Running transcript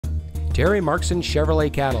Terry Marxen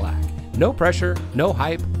Chevrolet Cadillac. No pressure, no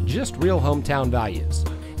hype, just real hometown values.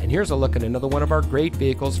 And here's a look at another one of our great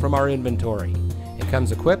vehicles from our inventory. It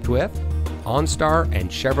comes equipped with OnStar and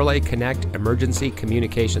Chevrolet Connect emergency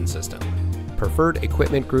communication system, Preferred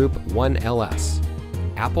Equipment Group 1LS,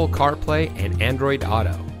 Apple CarPlay and Android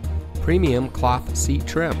Auto, premium cloth seat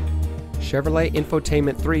trim, Chevrolet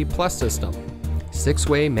Infotainment 3 Plus system,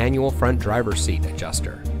 6-way manual front driver's seat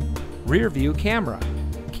adjuster, rear view camera,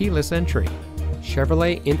 keyless entry,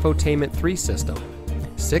 Chevrolet Infotainment 3 system,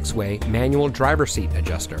 6-way manual driver's seat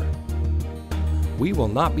adjuster. We will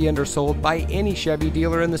not be undersold by any Chevy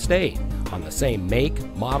dealer in the state on the same make,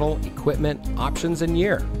 model, equipment, options, and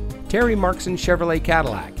year. Terry Marxen Chevrolet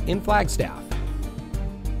Cadillac in Flagstaff.